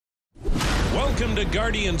Welcome to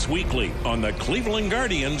Guardians Weekly on the Cleveland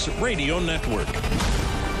Guardians Radio Network.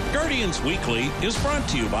 Guardians Weekly is brought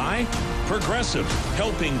to you by Progressive,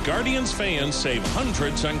 helping Guardians fans save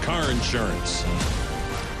hundreds on car insurance.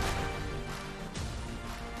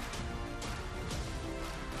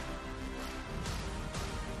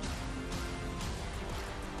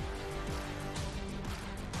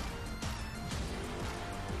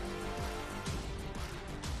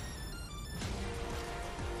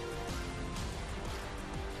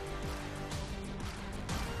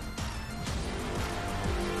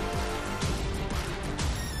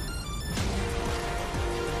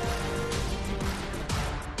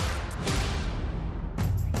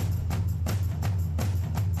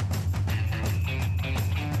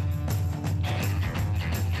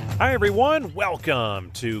 Hi, everyone.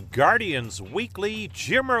 Welcome to Guardians Weekly.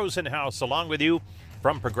 Jim Rosenhaus along with you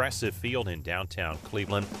from Progressive Field in downtown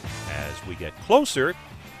Cleveland as we get closer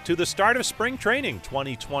to the start of spring training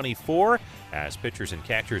 2024 as pitchers and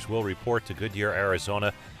catchers will report to Goodyear,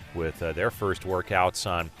 Arizona with their first workouts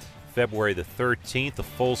on February the 13th. The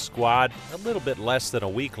full squad a little bit less than a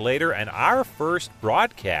week later, and our first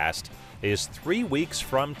broadcast is 3 weeks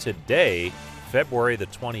from today, February the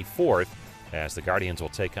 24th. As the Guardians will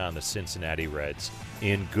take on the Cincinnati Reds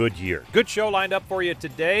in Goodyear. Good show lined up for you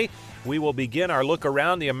today. We will begin our look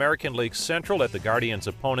around the American League Central at the Guardians'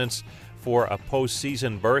 opponents for a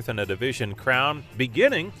postseason berth and a division crown,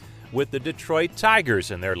 beginning with the Detroit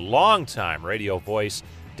Tigers and their longtime radio voice,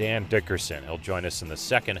 Dan Dickerson. He'll join us in the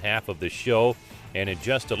second half of the show, and in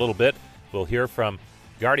just a little bit, we'll hear from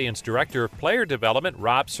Guardians Director of Player Development,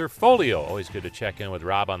 Rob Cerfolio. Always good to check in with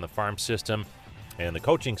Rob on the farm system. And the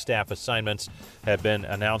coaching staff assignments have been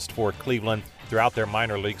announced for Cleveland throughout their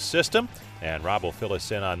minor league system. And Rob will fill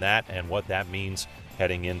us in on that and what that means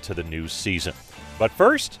heading into the new season. But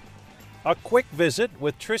first, a quick visit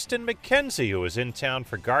with Triston McKenzie, who was in town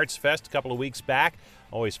for Guards Fest a couple of weeks back.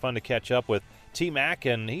 Always fun to catch up with T-Mac,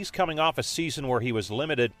 and he's coming off a season where he was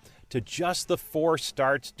limited to just the 4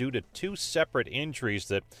 starts due to 2 separate injuries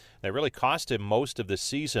that really cost him most of the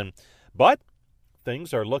season. But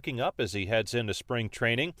things are looking up as he heads into spring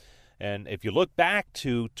training. And if you look back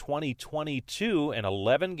to 2022, an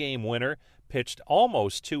 11-game winner, pitched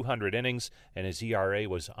almost 200 innings, and his ERA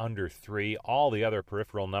was under 3. All the other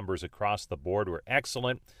peripheral numbers across the board were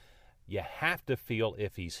excellent. You have to feel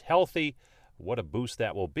if he's healthy, what a boost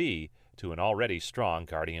that will be to an already strong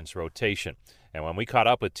Guardians rotation. And when we caught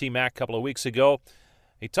up with T-Mac a couple of weeks ago,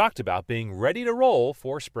 he talked about being ready to roll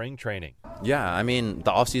for spring training. Yeah, I mean,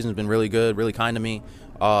 the offseason's been really good, really kind to me.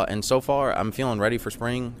 And so far, I'm feeling ready for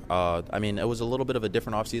spring. I mean, it was a little bit of a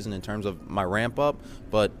different offseason in terms of my ramp-up,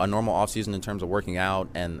 but a normal offseason in terms of working out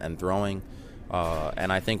and throwing.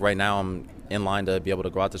 And I think right now I'm in line to be able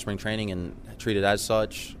to go out to spring training and treat it as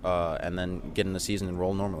such, and then get in the season and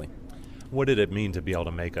roll normally. What did it mean to be able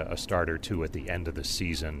to make a start or two at the end of the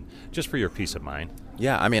season, just for your peace of mind?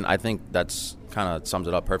 Yeah, I mean, I think that's kind of sums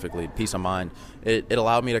it up perfectly. Peace of mind. It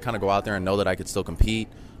allowed me to kind of go out there and know that I could still compete,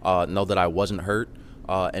 know that I wasn't hurt,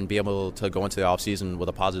 and be able to go into the offseason with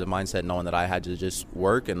a positive mindset, knowing that I had to just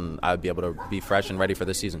work and I would be able to be fresh and ready for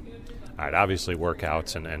this season. All right, obviously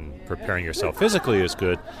workouts and preparing yourself physically is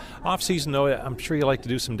good. Off-season, though, I'm sure you like to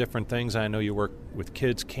do some different things. I know you work with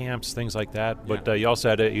kids, camps, things like that. But you also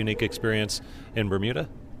had a unique experience in Bermuda?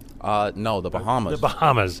 No, the Bahamas. The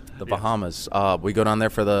Bahamas. The Bahamas. We go down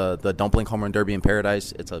there for the Don't Blink Home Run Derby in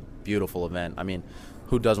Paradise. It's a beautiful event. I mean,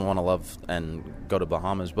 who doesn't want to love and go to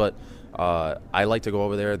Bahamas? But I like to go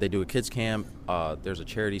over there. They do a kids camp. There's a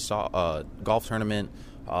charity golf tournament.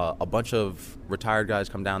 A bunch of retired guys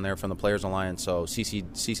come down there from the Players Alliance. So CC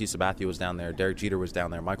Sabathia was down there. Derek Jeter was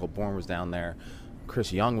down there. Michael Bourne was down there.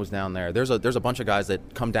 Chris Young was down there. There's a bunch of guys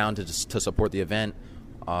that come down to support the event.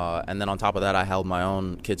 And then on top of that, I held my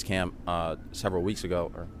own kids camp several weeks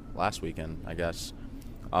ago, or last weekend, I guess,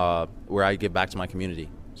 where I give back to my community.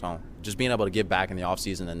 So just being able to give back in the off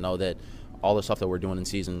season and know that all the stuff that we're doing in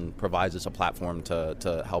season provides us a platform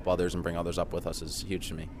to help others and bring others up with us is huge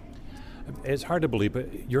to me. It's hard to believe,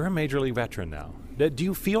 but you're a Major League veteran now. Do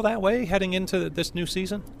you feel that way heading into this new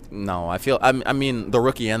season? No, I mean, the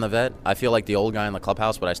rookie and the vet, I feel like the old guy in the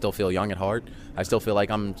clubhouse, but I still feel young at heart. I still feel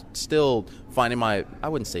like I'm still I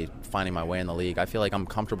wouldn't say finding my way in the league. I feel like I'm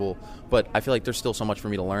comfortable, but I feel like there's still so much for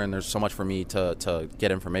me to learn. There's so much for me to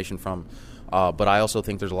get information from. But I also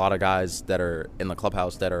think there's a lot of guys that are in the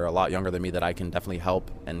clubhouse that are a lot younger than me that I can definitely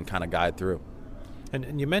help and kind of guide through.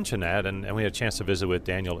 And you mentioned that, and we had a chance to visit with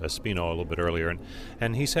Daniel Espino a little bit earlier,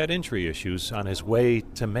 and he's had injury issues on his way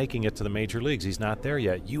to making it to the major leagues. He's not there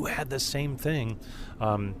yet. You had the same thing.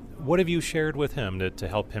 What have you shared with him to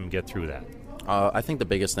help him get through that? I think the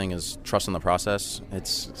biggest thing is trusting the process. It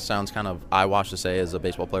sounds kind of eyewash to say, as a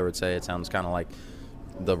baseball player would say. It sounds kind of like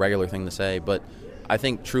the regular thing to say. But I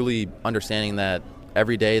think truly understanding that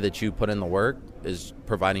every day that you put in the work is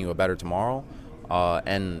providing you a better tomorrow.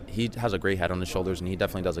 And he has a great head on his shoulders, and he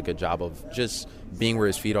definitely does a good job of just being where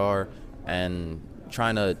his feet are and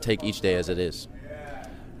trying to take each day as it is.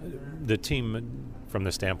 The team, from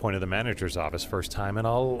the standpoint of the manager's office, first time in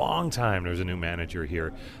a long time there's a new manager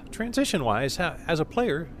here. Transition-wise, as a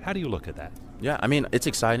player, how do you look at that? Yeah, I mean, it's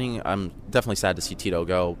exciting. I'm definitely sad to see Tito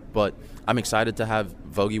go, but I'm excited to have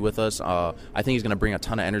Vogie with us. I think he's going to bring a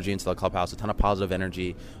ton of energy into the clubhouse, a ton of positive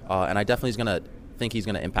energy, and I definitely think he's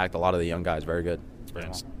going to impact a lot of the young guys very good.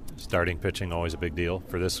 And starting pitching, always a big deal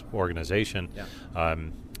for this organization. Yeah.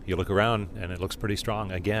 You look around, and it looks pretty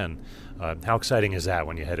strong again. How exciting is that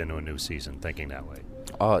when you head into a new season thinking that way?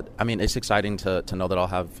 I mean, it's exciting to know that I'll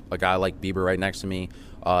have a guy like Bieber right next to me,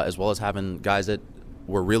 as well as having guys that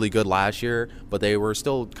were really good last year, but they were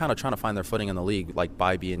still kind of trying to find their footing in the league, like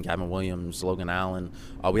Bybee and Gavin Williams, Logan Allen.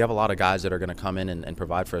 We have a lot of guys that are going to come in and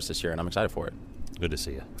provide for us this year, and I'm excited for it. Good to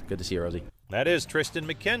see you. Good to see you, Rosie. That is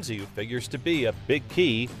Triston McKenzie, who figures to be a big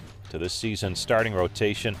key to this season's starting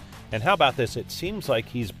rotation. And how about this? It seems like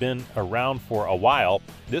he's been around for a while.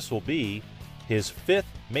 This will be his 5th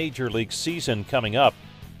Major League season coming up,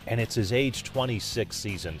 and it's his age 26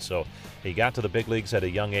 season. So he got to the big leagues at a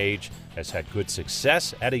young age, has had good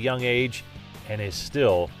success at a young age, and is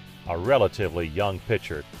still a relatively young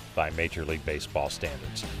pitcher by Major League Baseball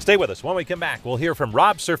standards. Stay with us. When we come back, we'll hear from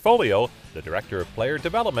Rob Cerfolio, the Director of Player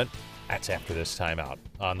Development. That's after this timeout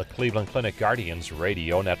on the Cleveland Clinic Guardians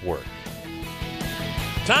Radio Network.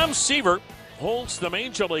 Tom Seaver holds the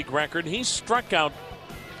Major League record. He struck out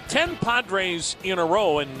 10 Padres in a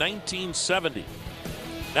row in 1970.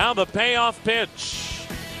 Now the payoff pitch.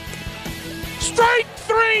 Strike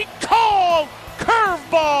 3 called!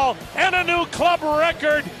 Curveball and a new club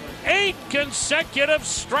record. 8 consecutive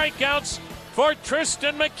strikeouts for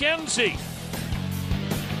Triston McKenzie.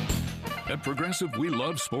 At Progressive, we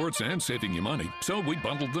love sports and saving you money, so we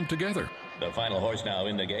bundled them together. The final horse now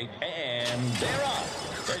in the gate, and they're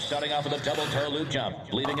off. They're starting off with a double toe loop jump,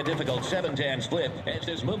 leaving a difficult 7-10 split as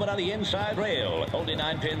there's movement on the inside rail. Only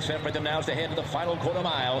 9 pins separate them now as they head to the final quarter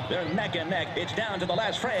mile. They're neck and neck. It's down to the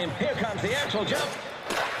last frame. Here comes the axle jump.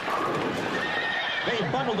 They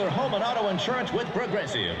bundled their home and auto insurance with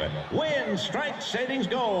Progressive. Win, strike, savings,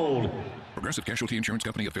 gold. Progressive Casualty Insurance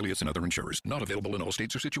Company, affiliates, and other insurers. Not available in all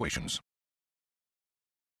states or situations.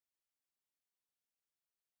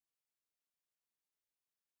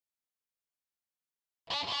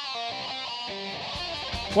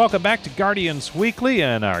 Welcome back to Guardians Weekly,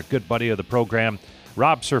 and our good buddy of the program,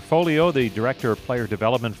 Rob Cerfolio, the Director of Player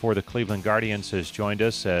Development for the Cleveland Guardians, has joined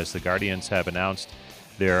us as the Guardians have announced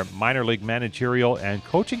their minor league managerial and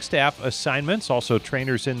coaching staff assignments, also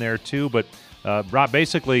trainers in there too. But Rob,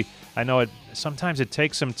 basically, I know sometimes it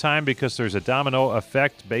takes some time because there's a domino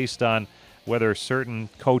effect based on whether certain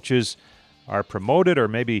coaches are promoted or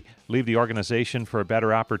maybe leave the organization for a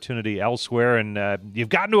better opportunity elsewhere. And you've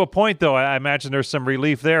gotten to a point, though, I imagine there's some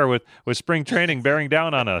relief there with spring training bearing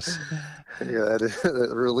down on us. Yeah,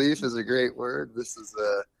 relief is a great word. This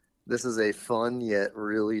is a fun yet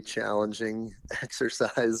really challenging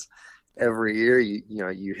exercise every year.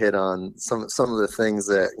 You hit on some of the things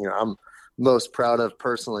that I'm most proud of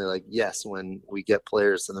personally. Like, yes, when we get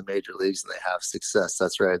players in the major leagues and they have success,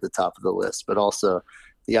 that's right at the top of the list. But also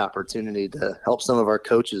the opportunity to help some of our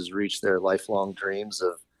coaches reach their lifelong dreams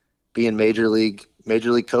of being major league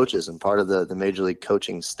coaches and part of the major league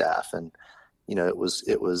coaching staff. And it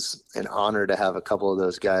was an honor to have a couple of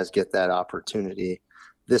those guys get that opportunity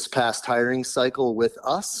this past hiring cycle with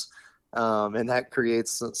us. And that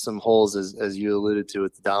creates some holes, as you alluded to,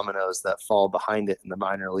 with the dominoes that fall behind it in the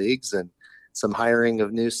minor leagues, and some hiring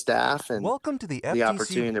of new staff, and welcome to the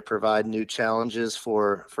opportunity to provide new challenges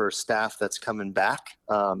for staff that's coming back.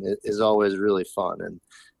 It is always really fun. And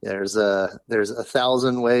there's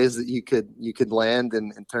 1,000 ways that you could land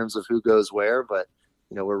in terms of who goes where, but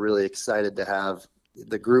we're really excited to have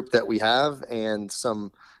the group that we have, and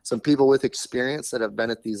some people with experience that have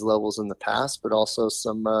been at these levels in the past, but also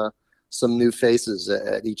some new faces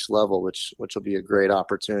at each level, which will be a great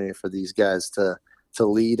opportunity for these guys to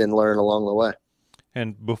lead and learn along the way.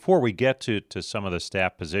 And before we get to some of the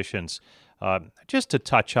staff positions, just to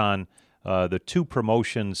touch on the 2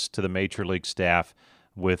 promotions to the major league staff,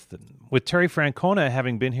 with Terry Francona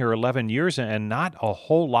having been here 11 years and not a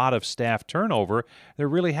whole lot of staff turnover, there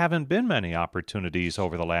really haven't been many opportunities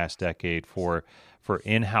over the last decade for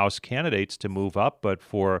in-house candidates to move up. But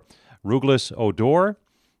for Rouglas Odor,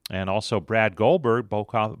 and also Brad Goldberg,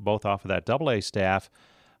 both off of that AA staff.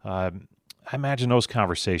 I imagine those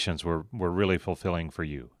conversations were really fulfilling for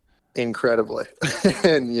you. Incredibly.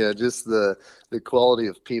 And just the quality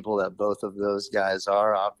of people that both of those guys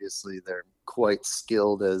are. Obviously they're quite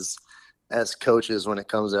skilled as coaches when it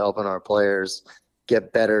comes to helping our players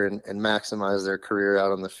get better and maximize their career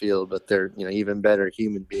out on the field, but they're even better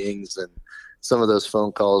human beings. And some of those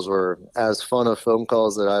phone calls were as fun of phone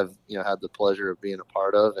calls that I've had the pleasure of being a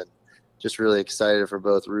part of, and just really excited for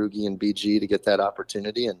both Rugi and BG to get that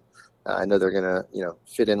opportunity. And I know they're gonna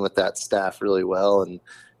fit in with that staff really well, and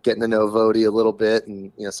getting to know Vody a little bit,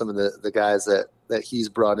 and some of the guys that he's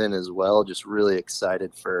brought in as well. Just really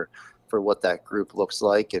excited for what that group looks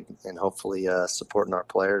like, and hopefully supporting our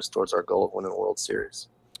players towards our goal of winning the World Series.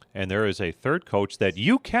 And there is a third coach that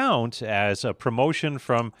you count as a promotion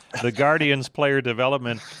from the Guardians player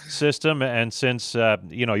development system. And since,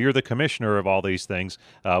 you're the commissioner of all these things,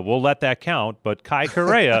 we'll let that count. But Kai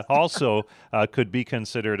Correa also could be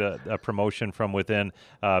considered a promotion from within.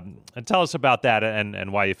 And tell us about that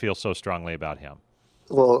and why you feel so strongly about him.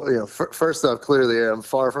 Well, first off, clearly I'm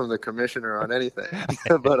far from the commissioner on anything,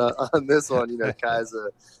 but on this one, Kai's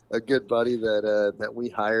a good buddy that we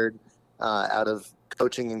hired out of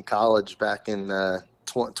coaching in college back in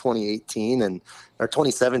 2018 or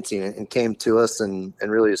 2017, and came to us, and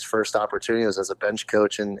really his first opportunity was as a bench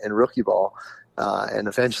coach in rookie ball, and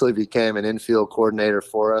eventually became an infield coordinator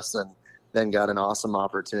for us, and then got an awesome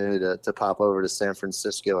opportunity to pop over to San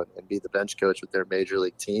Francisco and be the bench coach with their major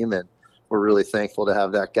league team. And we're really thankful to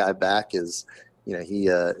have that guy back. He is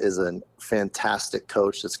a fantastic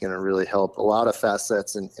coach that's going to really help a lot of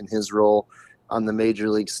facets in his role on the major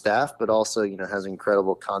league staff, but also, has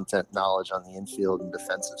incredible content knowledge on the infield and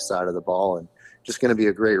defensive side of the ball, and just going to be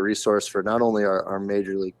a great resource for not only our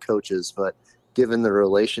major league coaches, but given the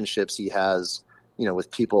relationships he has, with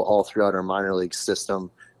people all throughout our minor league system,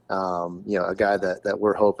 a guy that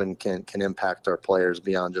we're hoping can impact our players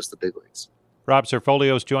beyond just the big leagues. Rob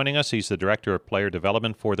Cerfolio is joining us. He's the Director of Player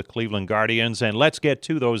Development for the Cleveland Guardians. And let's get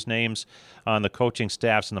to those names on the coaching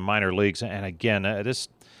staffs in the minor leagues. And again, this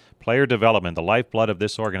player development, the lifeblood of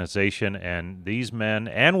this organization, and these men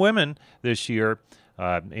and women this year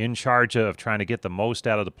in charge of trying to get the most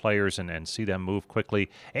out of the players and see them move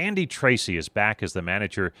quickly. Andy Tracy is back as the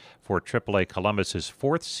manager for AAA Columbus, his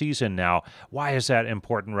fourth season now. Why is that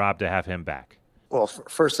important, Rob, to have him back? Well,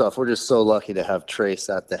 first off, we're just so lucky to have Trace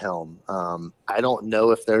at the helm. I don't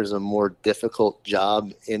know if there's a more difficult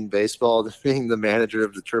job in baseball than being the manager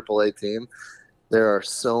of the AAA team. There are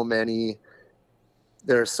so many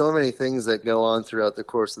things that go on throughout the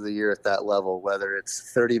course of the year at that level, whether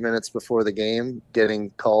it's 30 minutes before the game, getting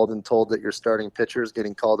called and told that your starting pitcher is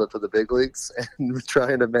getting called up to the big leagues, and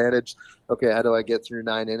trying to manage, okay, how do I get through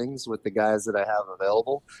 9 innings with the guys that I have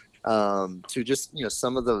available? To just,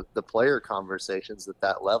 some of the player conversations at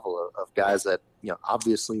that level of guys that,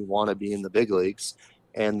 obviously want to be in the big leagues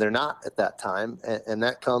and they're not at that time. And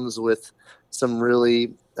that comes with some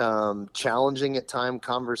really challenging at time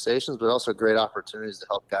conversations, but also great opportunities to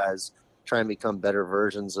help guys try and become better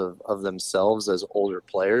versions of themselves as older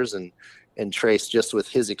players. And Trace, just with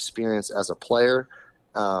his experience as a player,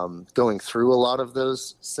 going through a lot of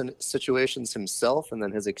those situations himself, and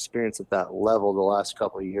then his experience at that level the last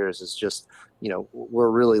couple of years is just,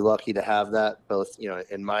 we're really lucky to have that, both,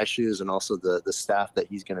 in my shoes and also the staff that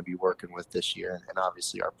he's going to be working with this year, and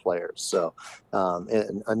obviously our players. So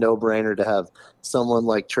and a no-brainer to have someone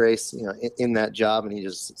like Trace, in that job, and he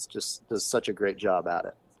just does such a great job at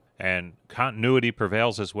it. And continuity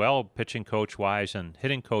prevails as well, pitching coach-wise and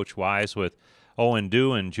hitting coach-wise, with Owen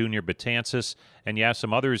Dew and Junior Betances, and you have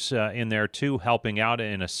some others in there too helping out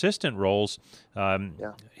in assistant roles. You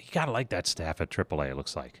got to like that staff at AAA, it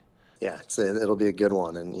looks like. Yeah, it'll be a good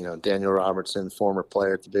one. And, Daniel Robertson, former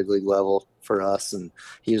player at the big league level for us, and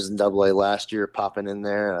he was in AA last year, popping in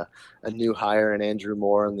there. A new hire in Andrew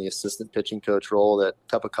Moore in the assistant pitching coach role, that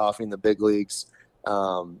cup of coffee in the big leagues.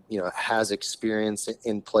 Has experience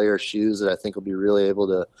in player shoes that I think will be really able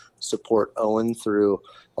to support Owen through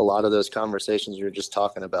a lot of those conversations we were just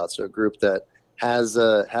talking about. So a group that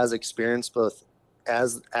has experience both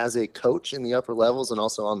as a coach in the upper levels and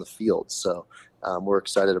also on the field. So we're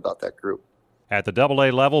excited about that group. At the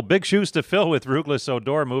AA level, big shoes to fill with Rouglas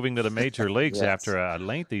Odor moving to the major leagues Yes. after a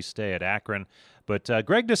lengthy stay at Akron. But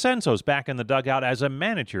Greg DeCenzo's back in the dugout as a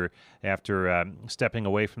manager after stepping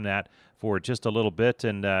away from that for just a little bit.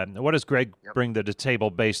 And what does Greg bring to the table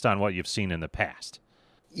based on what you've seen in the past?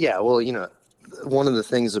 Yeah, well, one of the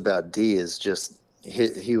things about D is just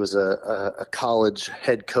he was a college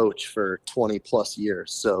head coach for 20 plus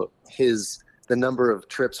years. So the number of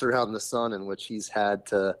trips around the sun in which he's had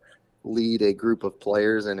to lead a group of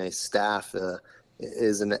players and a staff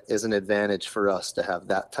is an advantage for us to have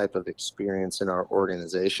that type of experience in our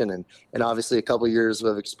organization. And obviously a couple of years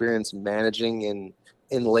of experience managing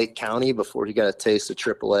in Lake County before he got a taste of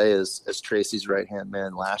AAA as Tracy's right-hand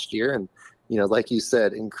man last year. And, like you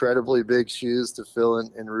said, incredibly big shoes to fill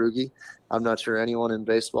in Rugi. I'm not sure anyone in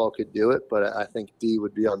baseball could do it, but I think D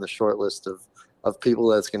would be on the short list of people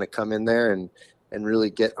that's going to come in there and really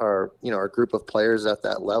get our group of players at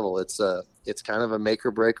that level. It's kind of a make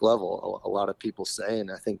or break level, a lot of people say,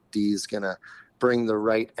 and I think D's going to bring the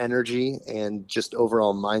right energy and just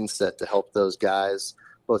overall mindset to help those guys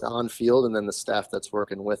both on field and then the staff that's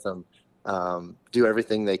working with them do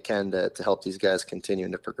everything they can to help these guys continue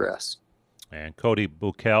to progress. And Cody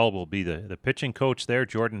Buchel will be the pitching coach there,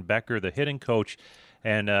 Jordan Becker, the hitting coach,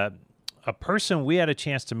 and a person we had a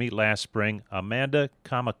chance to meet last spring, Amanda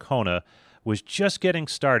Kamakona, was just getting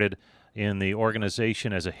started in the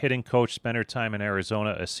organization as a hitting coach, spent her time in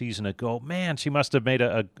Arizona a season ago. Man, she must have made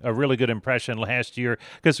a really good impression last year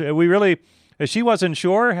because she wasn't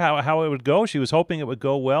sure how it would go. She was hoping it would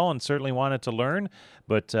go well and certainly wanted to learn,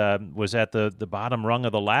 but was at the bottom rung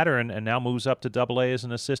of the ladder and now moves up to AA as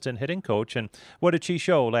an assistant hitting coach. And what did she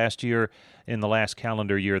show last year in the last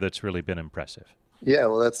calendar year that's really been impressive? Yeah,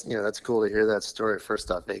 well, that's cool to hear that story.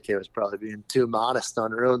 First off, AK was probably being too modest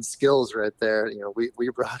on her own skills right there. We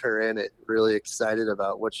brought her in really excited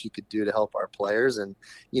about what she could do to help our players. And,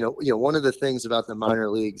 one of the things about the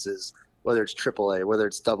minor leagues is whether it's AAA, whether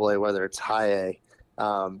it's AA, whether it's high A,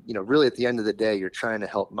 really at the end of the day, you're trying to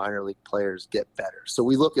help minor league players get better. So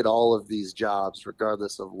we look at all of these jobs,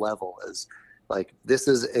 regardless of level, as like, this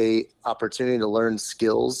is a opportunity to learn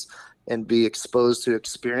skills and be exposed to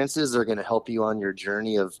experiences that are going to help you on your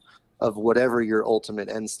journey of whatever your ultimate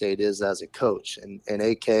end state is as a coach. And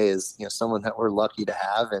AK is, someone that we're lucky to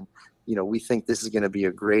have. And, we think this is going to be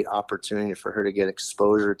a great opportunity for her to get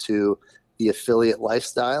exposure to the affiliate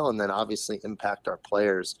lifestyle and then obviously impact our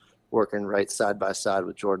players working right side by side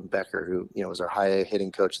with Jordan Becker, who, was our high A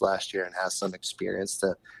hitting coach last year and has some experience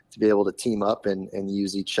to be able to team up and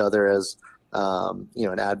use each other as,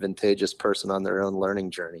 an advantageous person on their own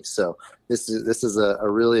learning journey. So this is a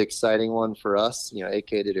really exciting one for us. AK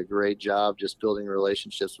did a great job just building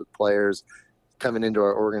relationships with players, coming into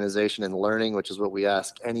our organization and learning, which is what we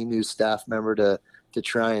ask any new staff member to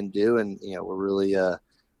try and do. And, we're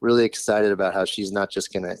really excited about how she's not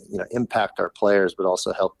just going to, impact our players, but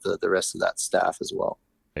also help the rest of that staff as well.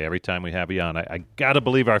 Every time we have you on, I got to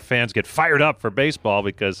believe our fans get fired up for baseball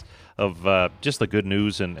because of just the good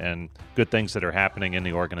news and good things that are happening in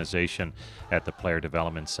the organization at the player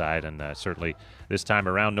development side. And certainly this time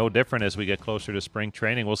around, no different as we get closer to spring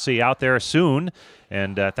training. We'll see you out there soon.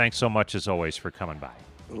 And thanks so much, as always, for coming by.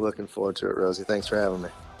 Looking forward to it, Rosie. Thanks for having me.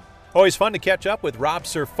 Always fun to catch up with Rob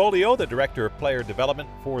Cerfolio, the Director of Player Development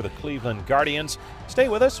for the Cleveland Guardians. Stay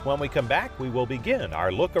with us. When we come back, we will begin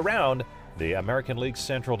our look around the American League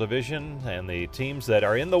Central Division and the teams that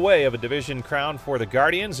are in the way of a division crown for the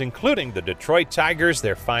Guardians, including the Detroit Tigers.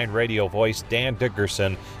 Their fine radio voice, Dan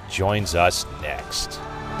Dickerson, joins us next.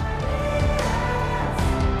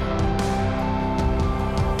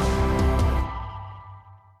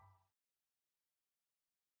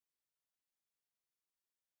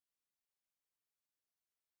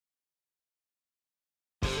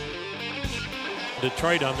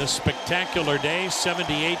 Detroit on this spectacular day,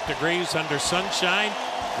 78 degrees under sunshine.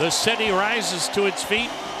 The city rises to its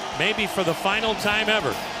feet, maybe for the final time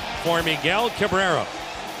ever, for Miguel Cabrera.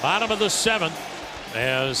 Bottom of the seventh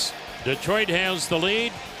as Detroit has the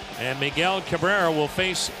lead, and Miguel Cabrera will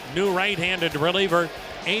face new right-handed reliever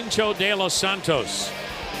Angel De Los Santos.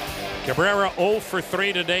 Cabrera 0 for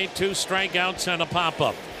 3 today, 2 strikeouts and a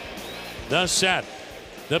pop-up. The set,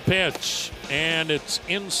 the pitch, and it's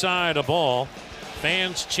inside a ball.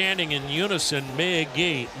 Fans chanting in unison,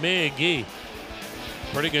 Miggy, Miggy.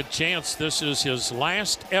 Pretty good chance this is his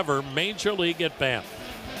last ever major league at bat.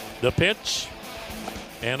 The pitch,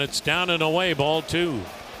 and it's down and away, ball 2.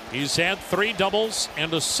 He's had 3 doubles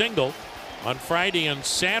and a single on Friday and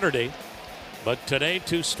Saturday, but today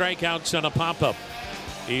 2 strikeouts and a pop-up.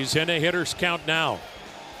 He's in a hitter's count now.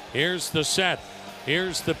 Here's the set.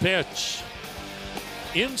 Here's the pitch.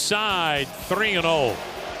 Inside, 3-0.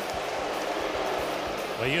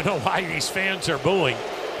 Well, you know why these fans are booing.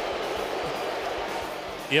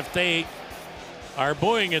 If they are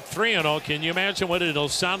booing at 3-0, can you imagine what it'll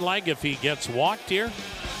sound like if he gets walked here?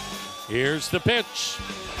 Here's the pitch.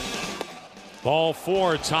 Ball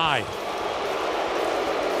 4, it's high.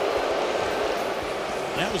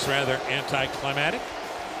 That was rather anticlimactic.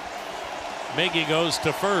 Miggy goes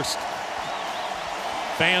to first.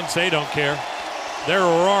 fans, they don't care. They're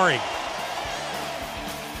roaring.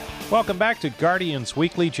 Welcome back to Guardians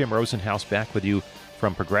Weekly. Jim Rosenhaus back with you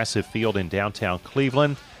from Progressive Field in downtown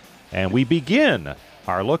Cleveland. And we begin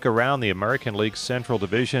our look around the American League Central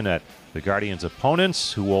Division at the Guardians'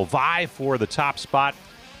 opponents, who will vie for the top spot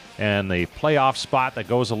and the playoff spot that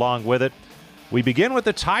goes along with it. We begin with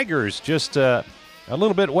the Tigers, just a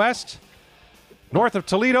little bit west, north of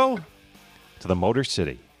Toledo, to the Motor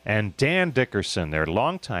City. And Dan Dickerson, their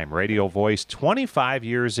longtime radio voice, 25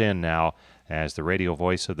 years in now as the radio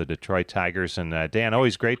voice of the Detroit Tigers. And Dan,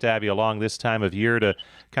 always great to have you along this time of year to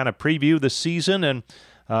kind of preview the season. And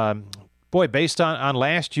boy, based on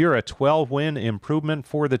last year, a 12-win improvement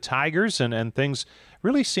for the Tigers, and things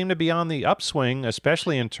really seem to be on the upswing,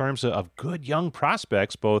 especially in terms of good young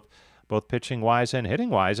prospects, both pitching-wise and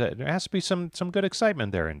hitting-wise. There has to be some good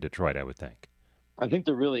excitement there in Detroit, I would think. I think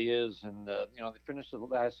there really is, and they finished the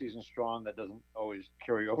last season strong. That doesn't always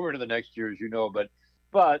carry over into the next year, as you know,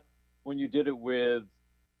 but when you did it with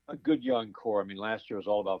a good young core. I mean, last year was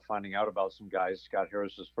all about finding out about some guys. Scott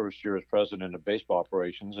Harris's first year as president of baseball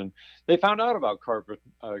operations, and they found out about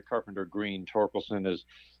Carpenter, Green, Torkelson as,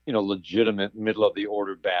 legitimate middle of the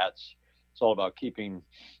order bats. It's all about keeping,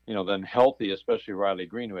 them healthy, especially Riley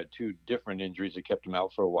Green, who had two different injuries that kept him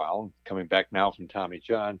out for a while, coming back now from Tommy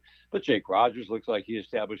John. But Jake Rogers looks like he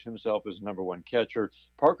established himself as number one catcher.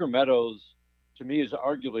 Parker Meadows, to me, is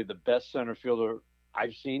arguably the best center fielder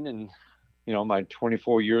I've seen in, my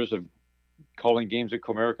 24 years of calling games at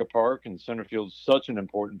Comerica Park. And center field's such an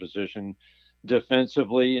important position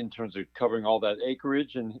defensively in terms of covering all that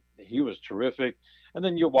acreage. And he was terrific. And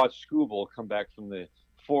then you'll watch Skubal come back from the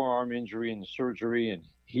forearm injury and surgery, and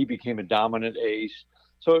he became a dominant ace.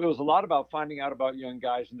 So it was a lot about finding out about young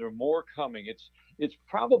guys, and there are more coming. It's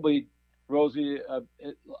probably, Rosie,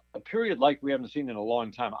 a period like we haven't seen in a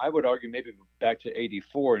long time. I would argue maybe back to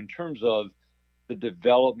 84 in terms of the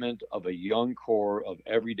development of a young core of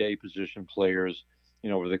everyday position players.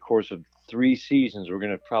 Over the course of 3 seasons, we're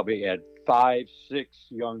going to probably add 5, 6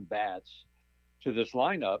 young bats to this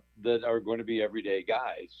lineup that are going to be everyday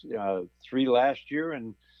guys. 3 last year,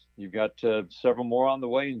 and you've got several more on the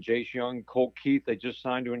way. And Jace Young, Colt Keith, they just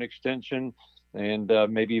signed to an extension, and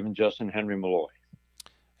maybe even Justin Henry Malloy.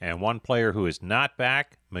 And one player who is not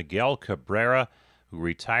back, Miguel Cabrera, who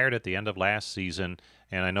retired at the end of last season.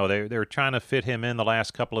 And I know they were trying to fit him in the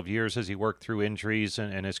last couple of years as he worked through injuries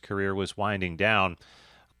and his career was winding down.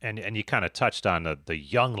 And you kind of touched on the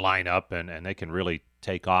young lineup, and they can really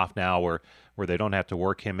take off now where they don't have to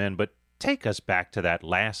work him in. But take us back to that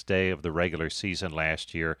last day of the regular season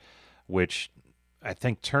last year, which I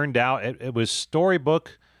think turned out, it was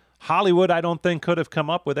storybook. Hollywood, I don't think, could have come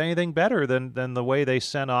up with anything better than the way they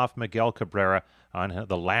sent off Miguel Cabrera on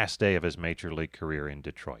the last day of his major league career in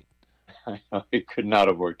Detroit. It could not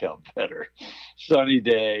have worked out better. Sunny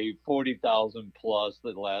day, 40,000 plus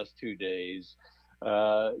the last 2 days.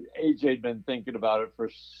 AJ had been thinking about it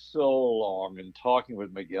for so long and talking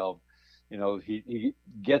with Miguel. He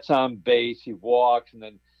gets on base, he walks, and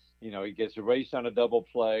then, he gets erased on a double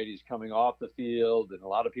play. He's coming off the field, and a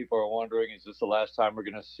lot of people are wondering, is this the last time we're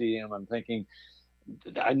going to see him? I'm thinking,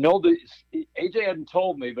 I know that AJ hadn't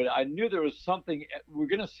told me, but I knew there was something. We're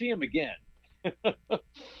going to see him again.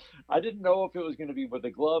 I didn't know if it was going to be with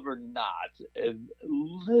a glove or not. And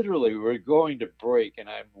literally, we're going to break, and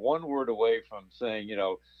I'm one word away from saying,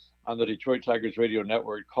 on the Detroit Tigers radio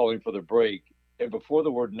network, calling for the break. And before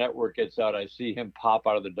the word network gets out, I see him pop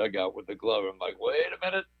out of the dugout with the glove. I'm like,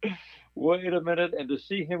 wait a minute. And to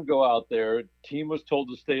see him go out there, team was told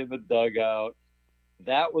to stay in the dugout.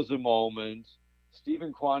 That was a moment.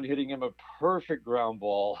 Stephen Kwan hitting him a perfect ground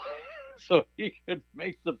ball so he could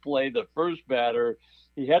make the play, the first batter.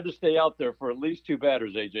 He had to stay out there for at least 2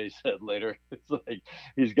 batters, AJ said later. It's like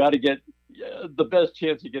he's got to get the best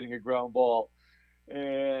chance of getting a ground ball.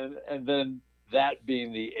 And then that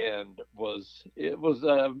being the end was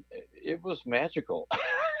magical.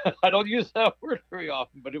 I don't use that word very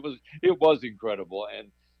often, but it was incredible and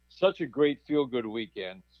such a great feel-good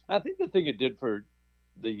weekend. I think the thing it did for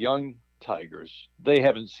the young Tigers, they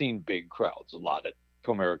haven't seen big crowds a lot at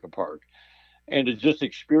Comerica Park, and to just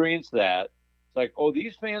experience that, it's like, oh,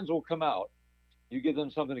 these fans will come out. You give them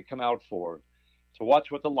something to come out for. To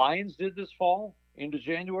watch what the Lions did this fall into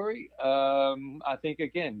January, I think,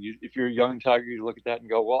 again, if you're a young Tiger, you look at that and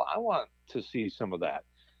go, well, I want to see some of that.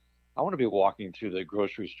 I want to be walking through the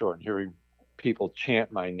grocery store and hearing people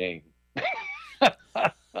chant my name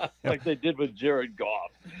like they did with Jared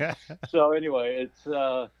Goff. So anyway, it's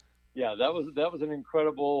that was an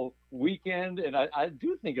incredible weekend, and I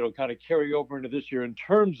do think it'll kind of carry over into this year in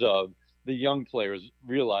terms of the young players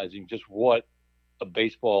realizing just what a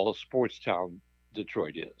baseball sports town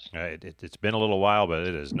Detroit is. It's been a little while, but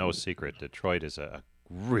it is no secret. Detroit is a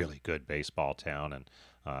really good baseball town, and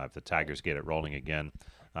if the Tigers get it rolling again,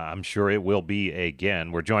 I'm sure it will be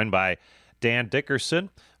again. We're joined by Dan Dickerson,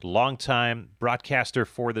 longtime broadcaster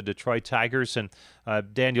for the Detroit Tigers. And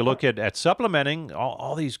Dan, you look at supplementing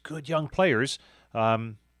all these good young players.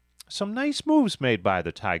 Some nice moves made by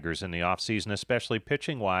the Tigers in the offseason, especially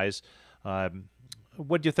pitching-wise.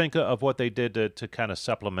 What do you think of what they did to kind of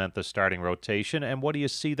supplement the starting rotation, and what do you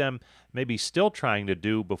see them maybe still trying to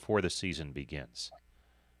do before the season begins?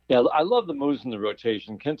 Yeah, I love the moves in the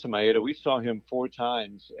rotation. Kenta Maeda, we saw him 4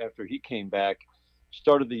 times after he came back.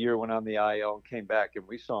 Started the year, went on the IL, and came back, and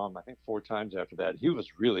we saw him, I think, 4 times after that. He was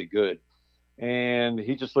really good. And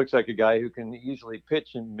he just looks like a guy who can easily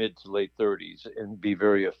pitch in mid to late 30s and be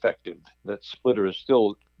very effective. That splitter is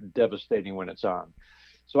still devastating when it's on.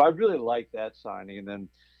 So I really like that signing. And then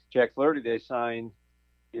Jack Flaherty, they signed,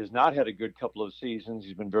 has not had a good couple of seasons.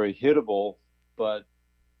 He's been very hittable, but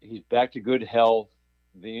he's back to good health.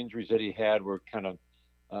 The injuries that he had were kind of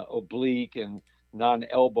oblique and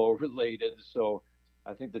non-elbow related. So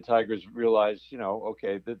I think the Tigers realized,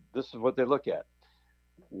 okay, this is what they look at.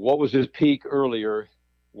 What was his peak earlier?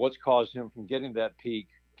 What's caused him from getting that peak?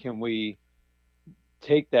 Can we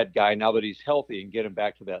take that guy now that he's healthy and get him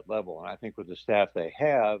back to that level? And I think with the staff they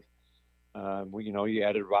have, you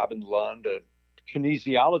added Robin Lund, a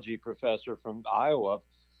kinesiology professor from Iowa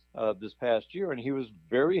this past year, and he was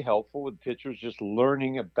very helpful with pitchers just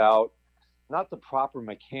learning about not the proper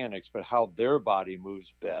mechanics, but how their body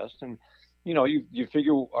moves best. And you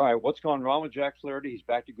figure, all right, what's gone wrong with Jack Flaherty? He's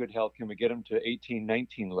back to good health. Can we get him to 18,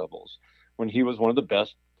 19 levels when he was one of the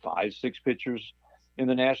best 5-6 pitchers in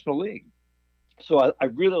the National League? So I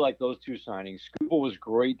really like those 2 signings. Skubal was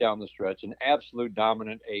great down the stretch, an absolute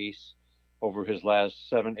dominant ace over his last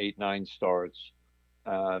 7, 8, 9 starts.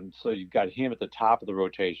 So you've got him at the top of the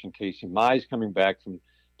rotation. Casey Mize coming back from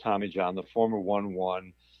Tommy John, the former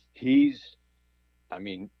 1-1. He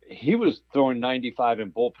was throwing 95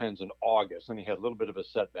 in bullpens in August, and he had a little bit of a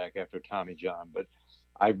setback after Tommy John. But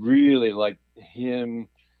I really like him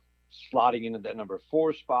slotting into that number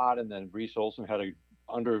 4 spot. And then Reese Olson had a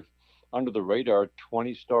under the radar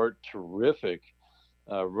 20-start terrific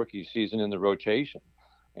rookie season in the rotation.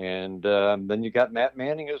 And then you got Matt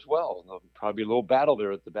Manning as well. There'll probably a little battle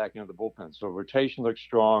there at the back end of the bullpen. So rotation looks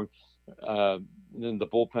strong. In the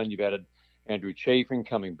bullpen, you've added Andrew Chafin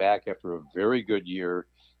coming back after a very good year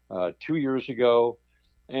 2 years ago.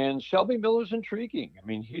 And Shelby Miller's intriguing.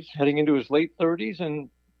 He's heading into his late 30s, and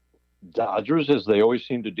Dodgers, as they always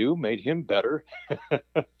seem to do, made him better.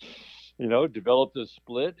 Developed a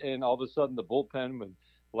split, and all of a sudden the bullpen with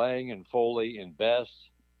Lang and Foley and Best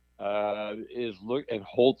and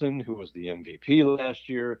Holton, who was the MVP last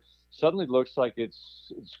year, suddenly looks like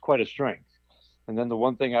it's quite a strength. And then the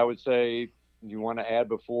one thing I would say you want to add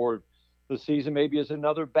before the season maybe is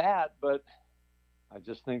another bat, but I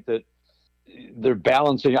just think that they're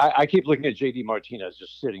balancing. I keep looking at JD Martinez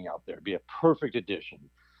just sitting out there, be a perfect addition.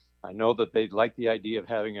 I know that they like the idea of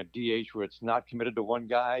having a DH where it's not committed to one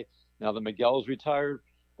guy. Now that Miguel's retired,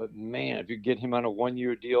 but man, if you get him on a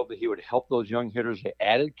 1-year deal, that he would help those young hitters. They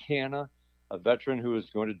added Canna, a veteran who is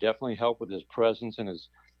going to definitely help with his presence and his,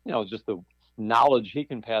 just the knowledge he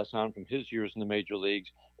can pass on from his years in the major leagues.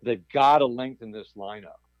 They've got to lengthen this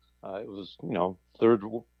lineup. It was,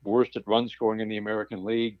 3rd worst at run scoring in the American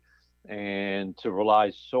League, and to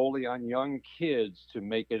rely solely on young kids to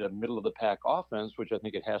make it a middle of the pack offense, which I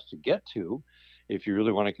think it has to get to, if you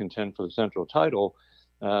really want to contend for the Central title.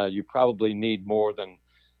 You probably need more than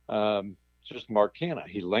just Mark Canha.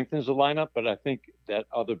 He lengthens the lineup, but I think that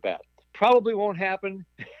other bat probably won't happen.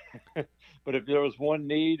 But if there was one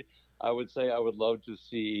need, I would say I would love to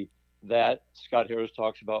see that. Scott Harris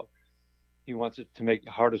talks about he wants it to make it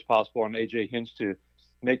hard as possible on A.J. Hinch to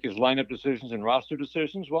make his lineup decisions and roster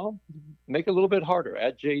decisions. Well, make it a little bit harder.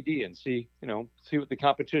 Add J.D. and see what the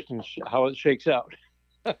competition, how it shakes out.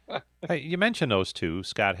 Hey, you mentioned those 2,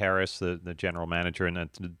 Scott Harris, the general manager, and at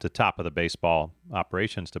the top of the baseball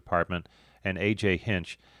operations department, and A.J.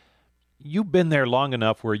 Hinch. You've been there long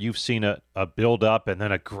enough where you've seen a build-up and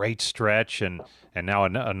then a great stretch and now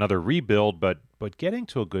another rebuild, but getting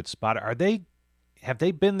to a good spot. Have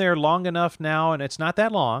they been there long enough now, and it's not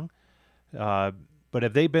that long, but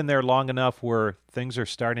have they been there long enough where things are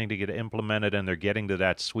starting to get implemented and they're getting to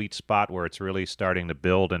that sweet spot where it's really starting to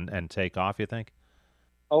build and take off, you think?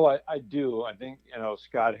 Oh, I do. I think,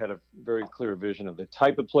 Scott had a very clear vision of the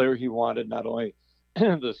type of player he wanted, not only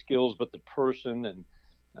the skills, but the person. And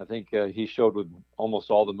I think he showed with almost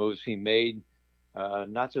all the moves he made,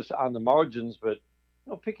 not just on the margins, but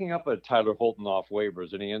picking up a Tyler Holton off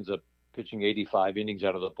waivers, and he ends up pitching 85 innings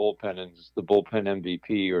out of the bullpen, and is the bullpen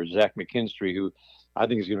MVP, or Zach McKinstry, who I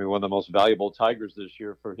think is going to be one of the most valuable Tigers this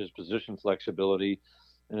year for his position flexibility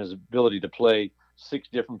and his ability to play 6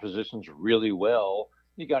 different positions really well.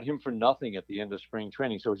 You got him for nothing at the end of spring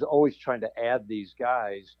training. So he's always trying to add these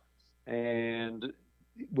guys. And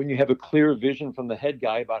when you have a clear vision from the head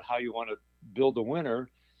guy about how you want to build a winner,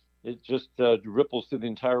 it just ripples through the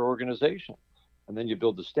entire organization. And then you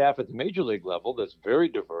build the staff at the major league level that's very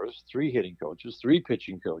diverse, 3 hitting coaches, 3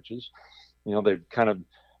 pitching coaches. They've kind of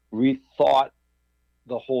rethought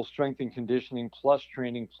the whole strength and conditioning plus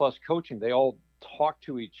training plus coaching. They all talk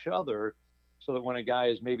to each other so that when a guy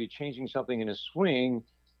is maybe changing something in his swing,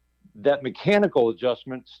 that mechanical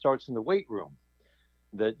adjustment starts in the weight room.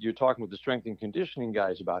 That you're talking with the strength and conditioning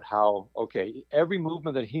guys about how, okay, every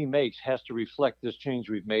movement that he makes has to reflect this change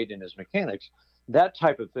we've made in his mechanics. That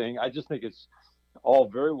type of thing, I just think it's all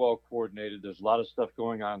very well coordinated. There's a lot of stuff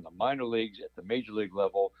going on in the minor leagues, at the major league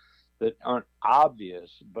level, that aren't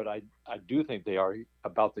obvious, but I do think they are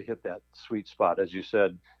about to hit that sweet spot, as you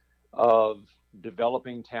said, of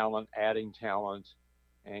developing talent, adding talent,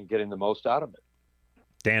 and getting the most out of it.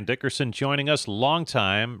 Dan Dickerson joining us,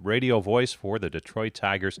 longtime radio voice for the Detroit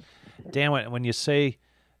Tigers. Dan, when you say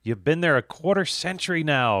you've been there a quarter century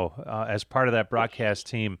now as part of that broadcast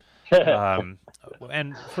team,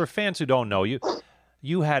 and for fans who don't know,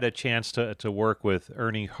 you had a chance to work with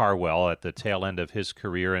Ernie Harwell at the tail end of his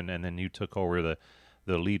career, and then you took over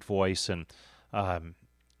the lead voice. And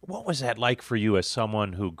what was that like for you as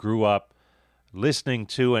someone who grew up listening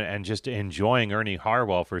to and just enjoying Ernie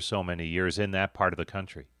Harwell for so many years in that part of the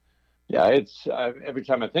country? Yeah, it's every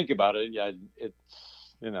time I think about it,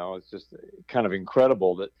 it's just kind of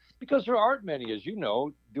incredible that, because there aren't many, as you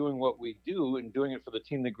know, doing what we do and doing it for the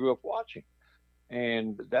team they grew up watching.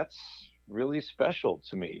 And that's really special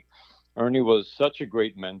to me. Ernie was such a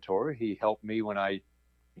great mentor. He helped me when I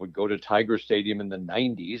would go to Tiger Stadium in the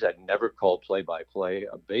 90s. I'd never called play-by-play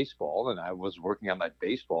of baseball, and I was working on my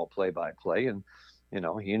baseball play-by-play. And,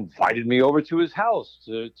 he invited me over to his house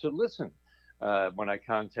to listen when I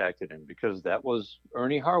contacted him, because that was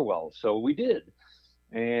Ernie Harwell. So we did.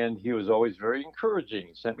 And he was always very encouraging.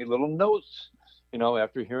 He sent me little notes,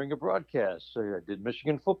 after hearing a broadcast. So I did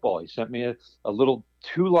Michigan football. He sent me a little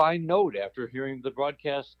 2-line note after hearing the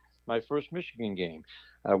broadcast, my first Michigan game,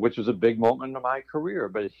 which was a big moment in my career.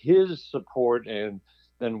 But his support, and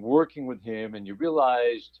then working with him, and you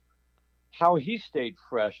realized how he stayed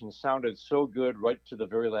fresh and sounded so good right to the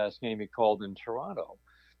very last game he called in Toronto,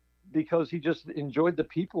 because he just enjoyed the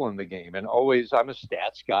people in the game. And always, I'm a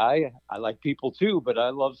stats guy. I like people too, but I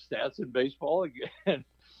love stats in baseball again.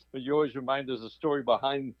 But you always remind there's a story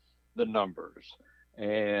behind the numbers,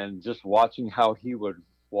 and just watching how he would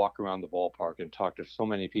walk around the ballpark and talk to so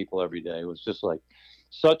many people every day was just like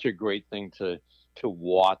such a great thing to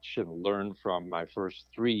watch and learn from. My first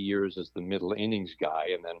 3 years as the middle innings guy,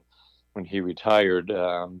 and then when he retired,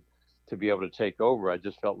 to be able to take over, I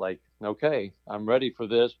just felt like, okay, I'm ready for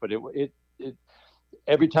this. But it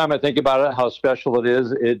every time I think about it, how special it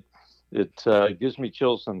is, it gives me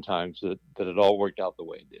chills sometimes that it all worked out the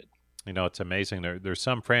way it did. It's amazing. There's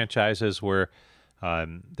some franchises where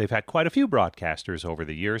they've had quite a few broadcasters over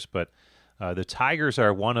the years, but the Tigers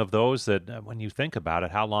are one of those that, when you think about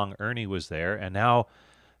it, how long Ernie was there, and now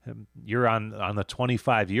you're on the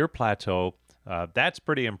 25-year plateau. That's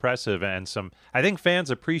pretty impressive, and I think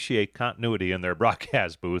fans appreciate continuity in their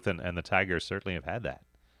broadcast booth, and the Tigers certainly have had that.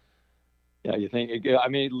 Yeah, you think? I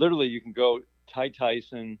mean, literally, you can go Ty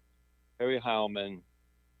Tyson, Harry Heilman,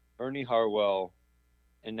 Ernie Harwell,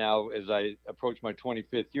 and now as I approach my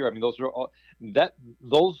 25th year, I mean, those are all the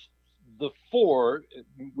 4,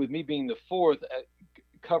 with me being the 4th,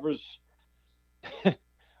 covers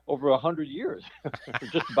over 100 years.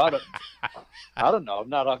 Just about I don't know,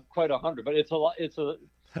 not quite 100, but it's a lot. It's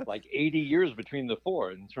like 80 years between the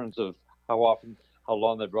 4 in terms of how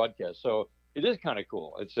long they broadcast. So it is kind of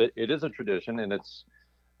cool. It is a tradition, and it's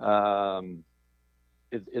a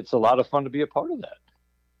lot of fun to be a part of that.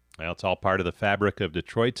 Well, it's all part of the fabric of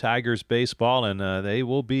Detroit Tigers baseball, and they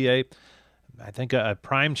will be a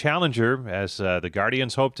prime challenger as the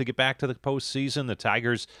Guardians hope to get back to the postseason. The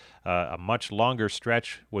Tigers, a much longer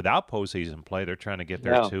stretch without postseason play. They're trying to get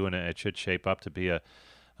there too, and it should shape up to be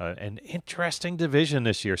an interesting division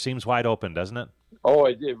this year. Seems wide open, doesn't it? Oh,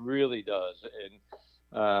 it really does.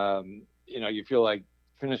 And you feel like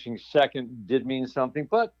finishing second did mean something,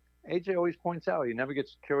 but AJ always points out he never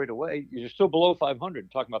gets carried away. You're still below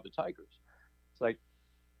 500 talking about the Tigers. It's like,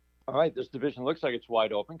 all right, this division looks like it's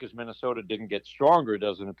wide open because Minnesota didn't get stronger, it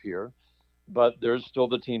doesn't appear. but there's still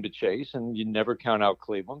the team to chase, and you never count out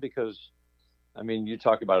Cleveland because, I mean, you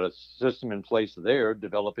talk about a system in place there,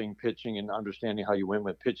 developing pitching and understanding how you win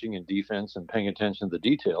with pitching and defense and paying attention to the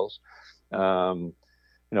details.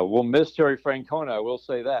 We'll miss Terry Francona, I will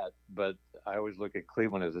say that, but I always look at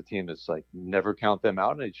Cleveland as a team that's like never count them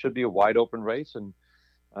out, and it should be a wide open race. And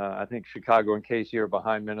I think Chicago and KC are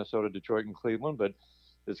behind Minnesota, Detroit, and Cleveland, but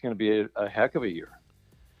it's going to be a heck of a year.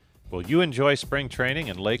 Well, you enjoy spring training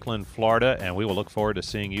in Lakeland, Florida, and we will look forward to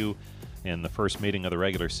seeing you in the first meeting of the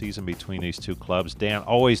regular season between these two clubs. Dan,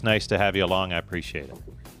 always nice to have you along. I appreciate it.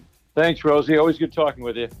 Thanks, Rosie. Always good talking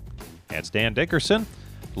with you. That's Dan Dickerson,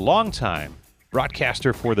 longtime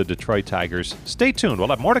broadcaster for the Detroit Tigers. Stay tuned. We'll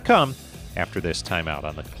have more to come after this timeout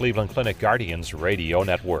on the Cleveland Clinic Guardians Radio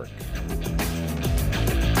Network.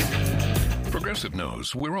 Progressive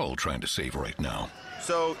knows we're all trying to save right now.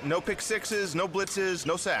 So, no pick sixes, no blitzes,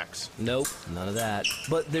 no sacks. Nope, none of that.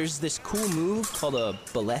 But there's this cool move called a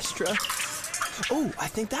balestra. Oh, I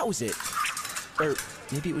think that was it. Or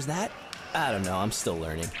maybe it was that? I don't know, I'm still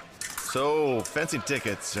learning. So, fencing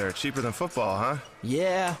tickets are cheaper than football, huh?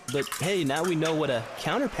 Yeah, but hey, now we know what a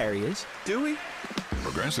counter parry is. Do we?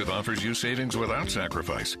 Progressive offers you savings without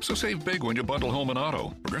sacrifice. So save big when you bundle home and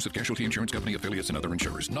auto. Progressive Casualty Insurance Company, affiliates, and other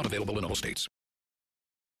insurers. Not available in all states.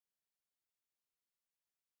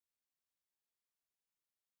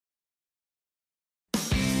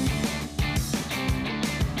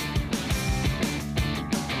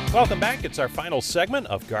 Welcome back. It's our final segment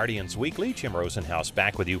of Guardians Weekly. Jim Rosenhaus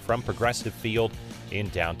back with you from Progressive Field in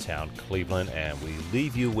downtown Cleveland. And we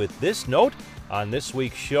leave you with this note on this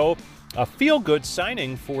week's show. A feel-good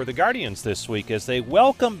signing for the Guardians this week as they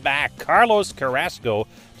welcome back Carlos Carrasco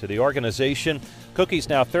to the organization. Cookie's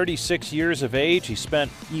now 36 years of age. He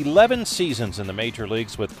spent 11 seasons in the major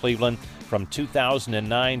leagues with Cleveland from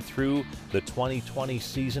 2009 through the 2020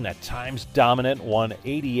 season. At times dominant, won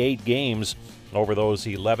 88 games over those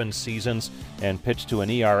 11 seasons and pitched to an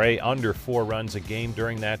ERA under 4 runs a game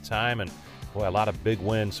during that time. And boy, a lot of big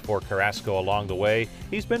wins for Carrasco along the way.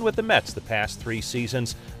 He's been with the Mets the past 3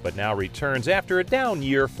 seasons, but now returns after a down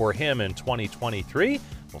year for him in 2023.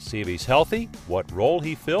 We'll see if he's healthy, what role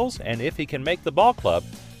he fills, and if he can make the ball club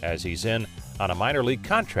as he's in on a minor league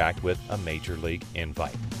contract with a major league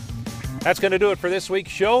invite. That's going to do it for this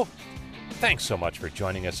week's show. Thanks so much for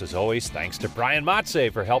joining us as always. Thanks to Brian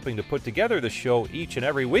Motze for helping to put together the show each and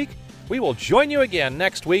every week. We will join you again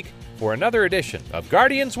next week for another edition of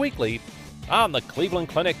Guardians Weekly on the Cleveland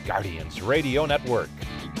Clinic Guardians Radio Network.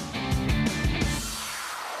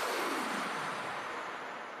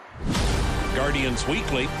 Guardians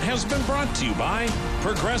Weekly has been brought to you by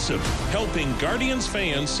Progressive, helping Guardians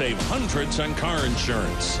fans save hundreds on car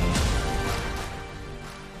insurance.